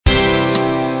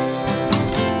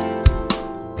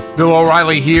Bill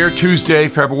O'Reilly here, Tuesday,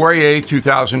 February 8th,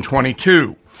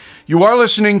 2022. You are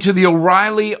listening to the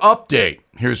O'Reilly Update.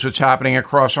 Here's what's happening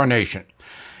across our nation.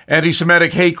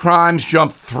 Anti-Semitic hate crimes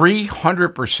jumped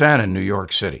 300% in New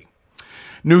York City.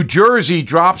 New Jersey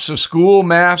drops a school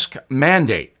mask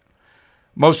mandate.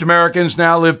 Most Americans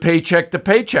now live paycheck to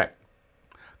paycheck.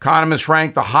 Economists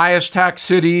rank the highest tax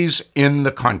cities in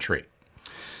the country.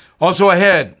 Also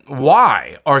ahead,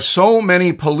 why are so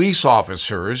many police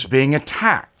officers being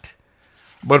attacked?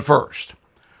 But first,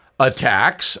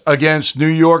 attacks against New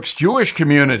York's Jewish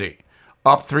community,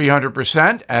 up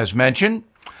 300%, as mentioned.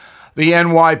 The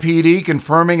NYPD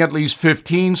confirming at least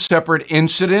 15 separate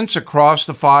incidents across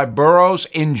the 5 boroughs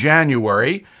in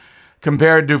January,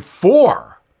 compared to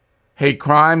 4 hate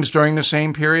crimes during the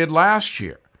same period last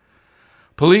year.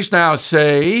 Police now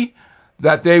say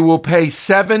that they will pay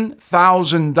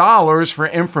 $7,000 for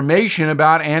information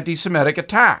about anti-Semitic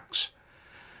attacks.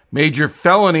 Major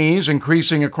felonies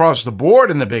increasing across the board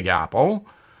in the Big Apple.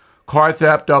 Car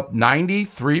theft up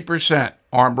 93%.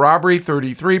 Armed robbery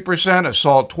 33%.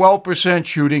 Assault 12%.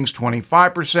 Shootings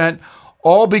 25%.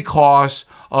 All because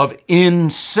of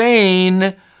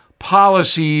insane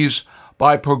policies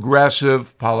by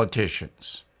progressive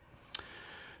politicians.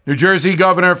 New Jersey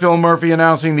Governor Phil Murphy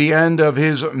announcing the end of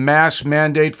his mask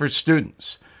mandate for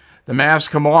students. The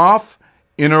masks come off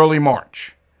in early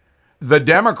March. The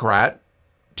Democrat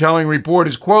telling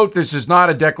reporters, quote, "This is not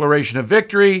a declaration of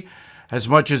victory as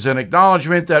much as an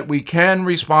acknowledgement that we can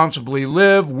responsibly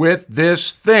live with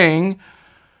this thing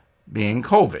being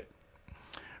COVID."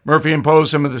 Murphy imposed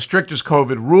some of the strictest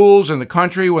COVID rules in the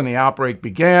country when the outbreak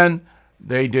began.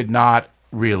 They did not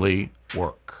really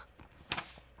work.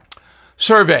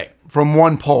 Survey from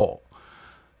one poll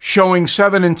showing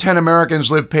 7 in 10 Americans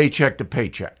live paycheck to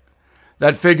paycheck.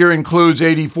 That figure includes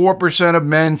 84% of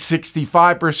men,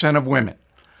 65% of women.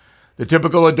 The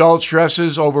typical adult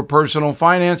stresses over personal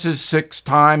finances 6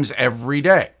 times every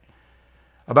day.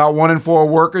 About 1 in 4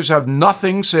 workers have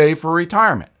nothing saved for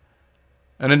retirement.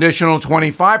 An additional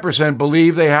 25%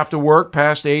 believe they have to work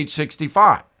past age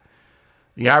 65.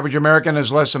 The average American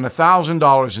has less than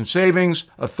 $1,000 in savings.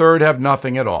 A third have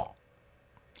nothing at all.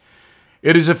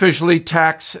 It is officially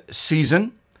tax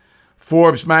season.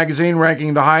 Forbes magazine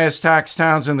ranking the highest tax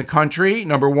towns in the country.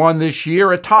 Number 1 this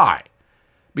year, a tie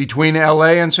between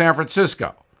LA and San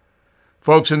Francisco.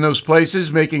 Folks in those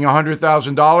places making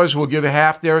 $100,000 will give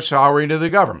half their salary to the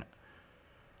government.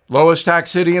 Lowest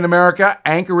tax city in America,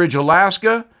 Anchorage,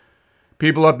 Alaska.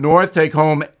 People up north take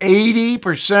home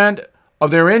 80%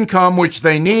 of their income, which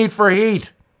they need for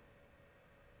heat.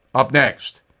 Up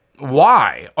next,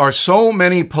 why are so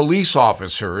many police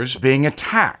officers being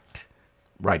attacked?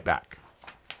 Right back.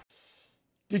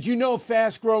 Did you know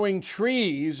Fast Growing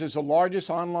Trees is the largest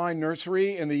online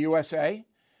nursery in the USA?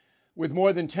 With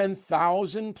more than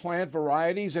 10,000 plant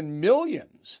varieties and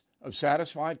millions of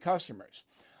satisfied customers.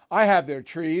 I have their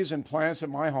trees and plants at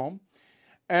my home,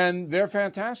 and they're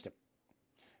fantastic.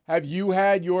 Have you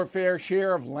had your fair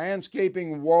share of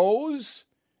landscaping woes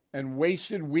and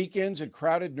wasted weekends at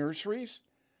crowded nurseries?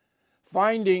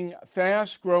 Finding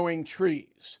Fast Growing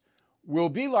Trees will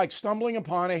be like stumbling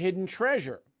upon a hidden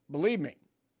treasure, believe me.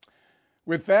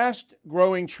 With Fast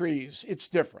Growing Trees, it's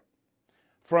different.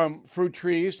 From fruit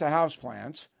trees to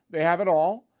houseplants, they have it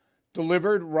all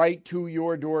delivered right to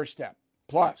your doorstep.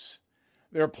 Plus,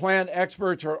 their plant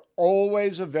experts are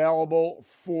always available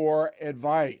for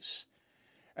advice.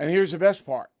 And here's the best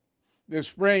part. This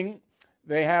spring,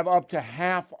 they have up to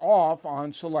half off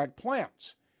on select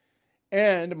plants.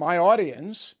 And my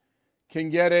audience can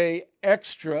get an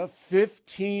extra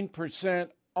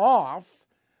 15% off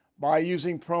by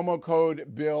using promo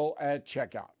code BILL at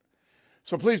checkout.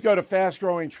 So please go to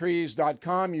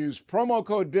fastgrowingtrees.com, use promo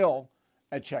code BILL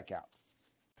at checkout.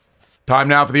 Time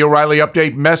now for the O'Reilly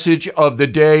Update message of the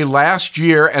day. Last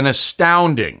year, an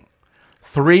astounding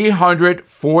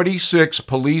 346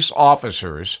 police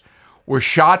officers were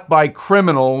shot by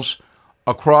criminals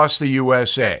across the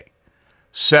USA.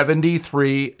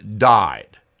 73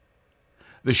 died.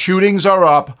 The shootings are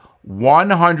up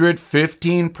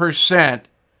 115%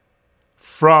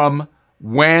 from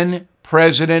when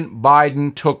President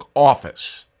Biden took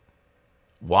office.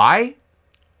 Why?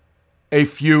 A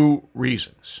few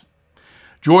reasons.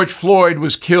 George Floyd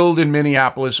was killed in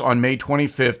Minneapolis on May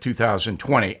 25,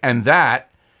 2020, and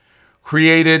that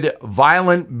created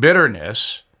violent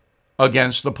bitterness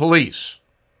against the police.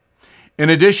 In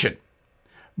addition,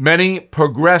 many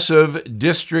progressive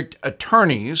district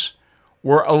attorneys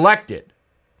were elected,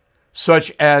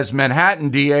 such as Manhattan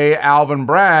DA Alvin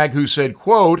Bragg, who said,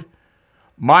 quote,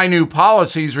 My new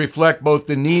policies reflect both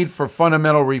the need for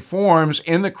fundamental reforms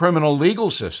in the criminal legal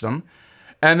system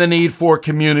and the need for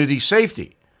community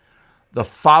safety. The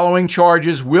following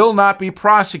charges will not be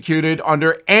prosecuted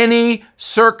under any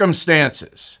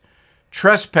circumstances: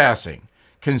 trespassing,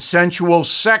 consensual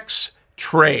sex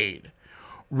trade,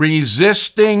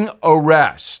 resisting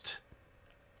arrest.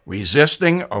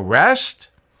 Resisting arrest?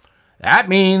 That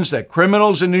means that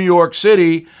criminals in New York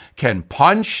City can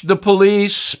punch the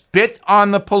police, spit on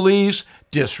the police,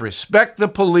 disrespect the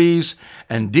police,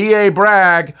 and DA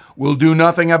Bragg will do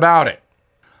nothing about it.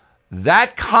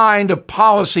 That kind of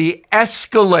policy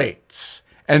escalates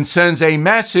and sends a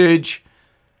message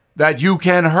that you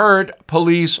can hurt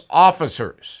police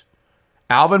officers.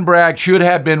 Alvin Bragg should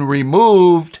have been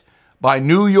removed by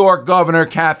New York Governor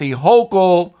Kathy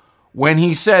Hochul when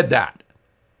he said that.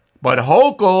 But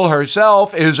Hochul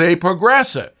herself is a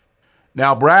progressive.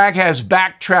 Now, Bragg has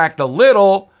backtracked a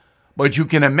little, but you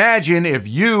can imagine if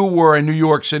you were a New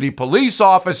York City police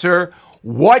officer,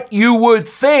 what you would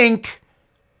think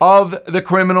of the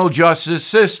criminal justice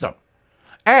system.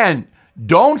 And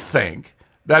don't think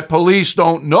that police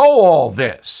don't know all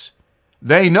this.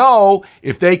 They know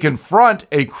if they confront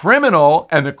a criminal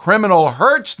and the criminal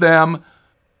hurts them,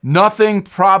 nothing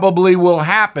probably will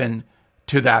happen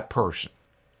to that person.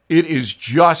 It is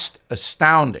just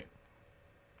astounding.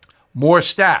 More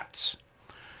stats.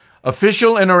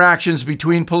 Official interactions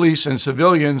between police and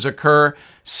civilians occur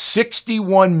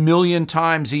 61 million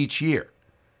times each year.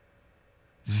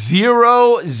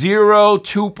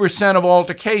 0.002% of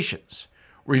altercations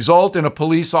result in a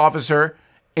police officer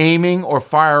aiming or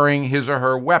firing his or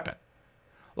her weapon.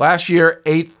 Last year,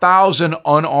 8,000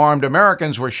 unarmed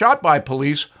Americans were shot by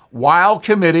police while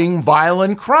committing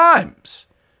violent crimes,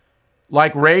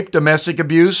 like rape, domestic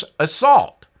abuse,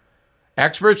 assault.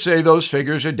 Experts say those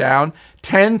figures are down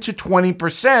 10 to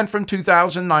 20% from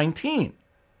 2019.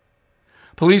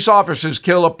 Police officers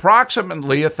kill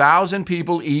approximately 1,000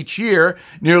 people each year,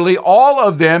 nearly all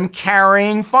of them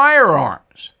carrying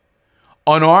firearms.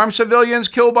 Unarmed civilians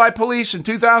killed by police in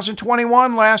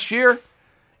 2021 last year,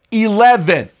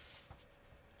 11.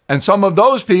 And some of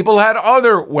those people had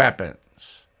other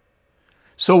weapons.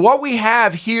 So what we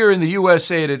have here in the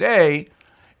USA today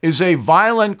is a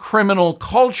violent criminal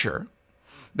culture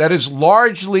that is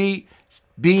largely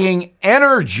being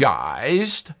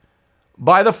energized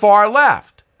by the far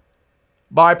left,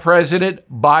 by President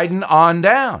Biden on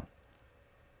down.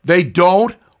 They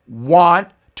don't want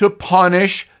to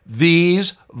punish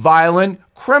these violent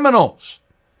criminals.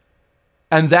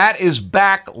 And that is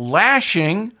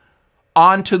backlashing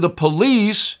onto the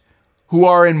police, who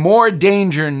are in more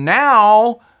danger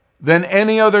now than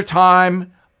any other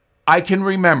time I can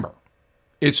remember.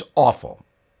 It's awful.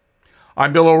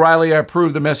 I'm Bill O'Reilly. I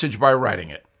approve the message by writing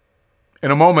it.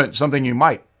 In a moment, something you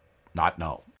might not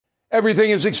know.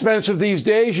 Everything is expensive these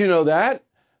days, you know that.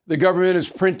 The government is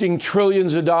printing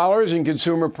trillions of dollars and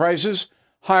consumer prices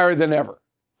higher than ever.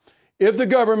 If the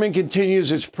government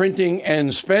continues its printing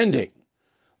and spending,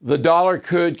 the dollar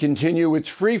could continue its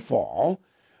free fall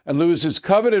and lose its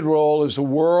coveted role as the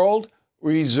world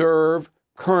reserve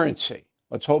currency.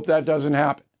 Let's hope that doesn't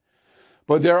happen.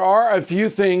 But there are a few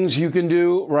things you can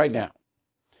do right now.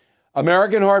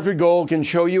 American Hartford Gold can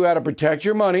show you how to protect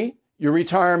your money, your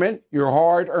retirement, your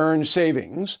hard-earned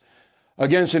savings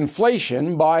against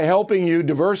inflation by helping you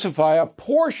diversify a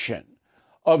portion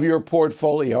of your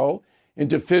portfolio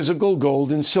into physical gold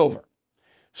and silver.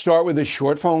 Start with a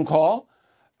short phone call,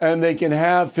 and they can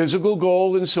have physical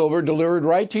gold and silver delivered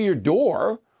right to your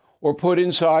door or put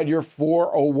inside your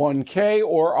 401k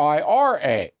or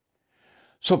IRA.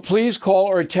 So please call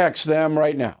or text them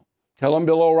right now. Tell them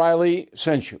Bill O'Reilly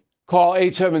sent you. Call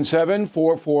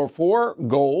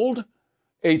 877-444-GOLD,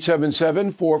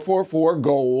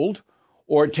 877-444-GOLD,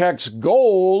 or text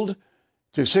GOLD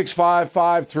to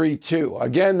 65532.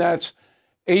 Again, that's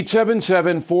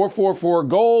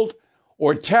 877-444-GOLD,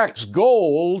 or text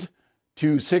GOLD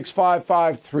to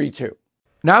 65532.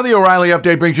 Now the O'Reilly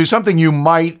Update brings you something you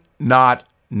might not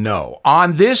know.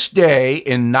 On this day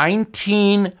in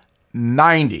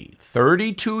 1990,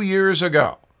 32 years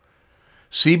ago,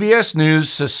 CBS News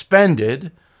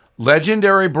suspended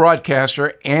legendary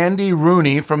broadcaster Andy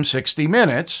Rooney from 60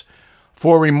 Minutes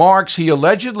for remarks he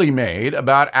allegedly made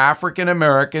about African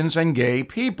Americans and gay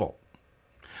people.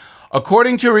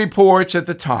 According to reports at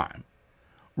the time,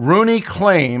 Rooney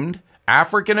claimed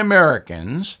African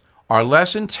Americans are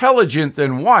less intelligent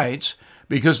than whites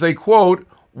because they, quote,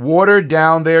 watered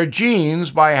down their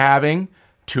genes by having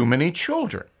too many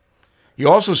children. He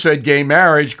also said gay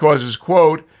marriage causes,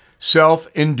 quote,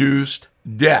 self-induced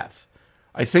death.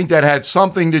 I think that had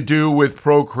something to do with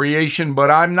procreation, but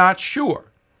I'm not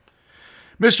sure.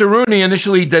 Mr. Rooney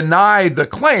initially denied the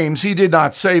claims. He did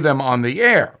not say them on the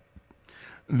air.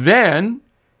 Then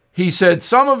he said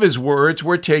some of his words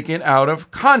were taken out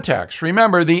of context.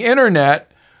 Remember, the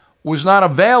internet was not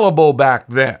available back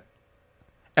then.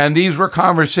 And these were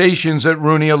conversations that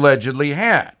Rooney allegedly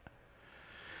had.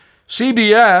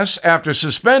 CBS, after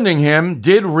suspending him,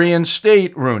 did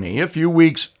reinstate Rooney a few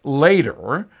weeks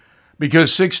later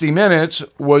because 60 Minutes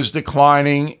was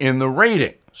declining in the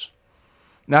ratings.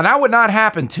 Now, that would not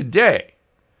happen today.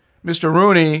 Mr.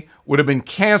 Rooney would have been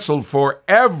canceled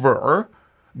forever,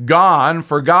 gone,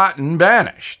 forgotten,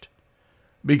 banished.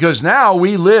 Because now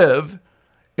we live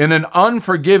in an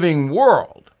unforgiving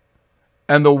world,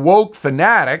 and the woke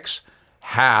fanatics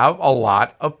have a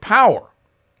lot of power.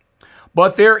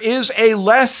 But there is a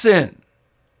lesson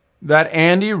that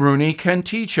Andy Rooney can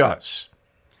teach us.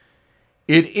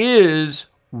 It is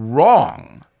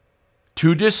wrong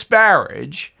to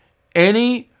disparage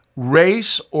any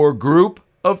race or group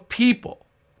of people.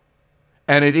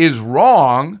 And it is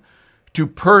wrong to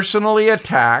personally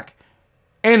attack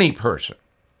any person.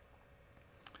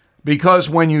 Because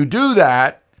when you do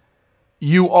that,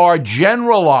 you are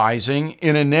generalizing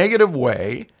in a negative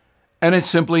way, and it's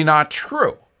simply not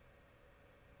true.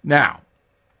 Now,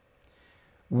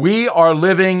 we are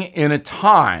living in a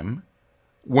time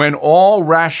when all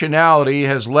rationality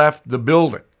has left the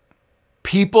building.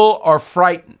 People are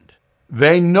frightened.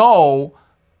 They know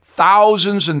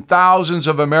thousands and thousands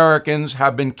of Americans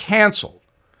have been canceled.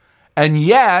 And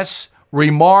yes,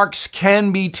 remarks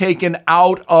can be taken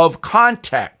out of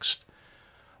context.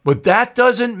 But that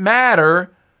doesn't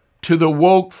matter to the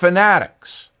woke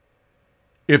fanatics.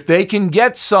 If they can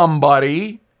get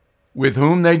somebody with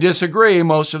whom they disagree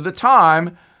most of the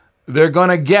time, they're going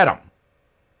to get them.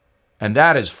 And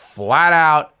that is flat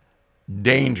out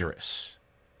dangerous.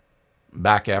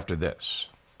 Back after this.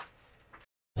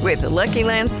 With the Lucky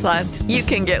Land Slots, you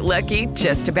can get lucky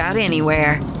just about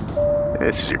anywhere.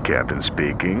 This is your captain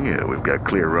speaking. We've got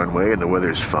clear runway and the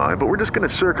weather's fine, but we're just going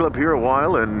to circle up here a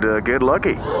while and get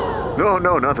lucky.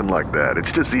 No, nothing like that.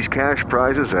 It's just these cash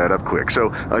prizes add up quick. So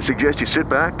I suggest you sit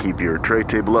back, keep your tray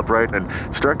table upright, and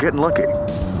start getting lucky.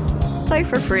 Play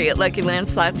for free at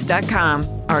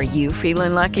LuckyLandSlots.com. Are you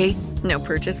feeling lucky? No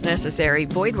purchase necessary.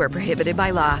 Void where prohibited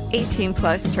by law.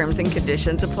 18+ terms and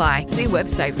conditions apply. See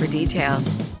website for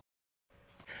details.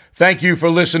 Thank you for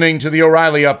listening to the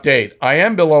O'Reilly Update. I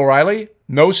am Bill O'Reilly.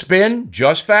 No spin,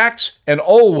 just facts, and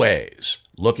always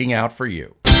looking out for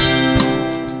you.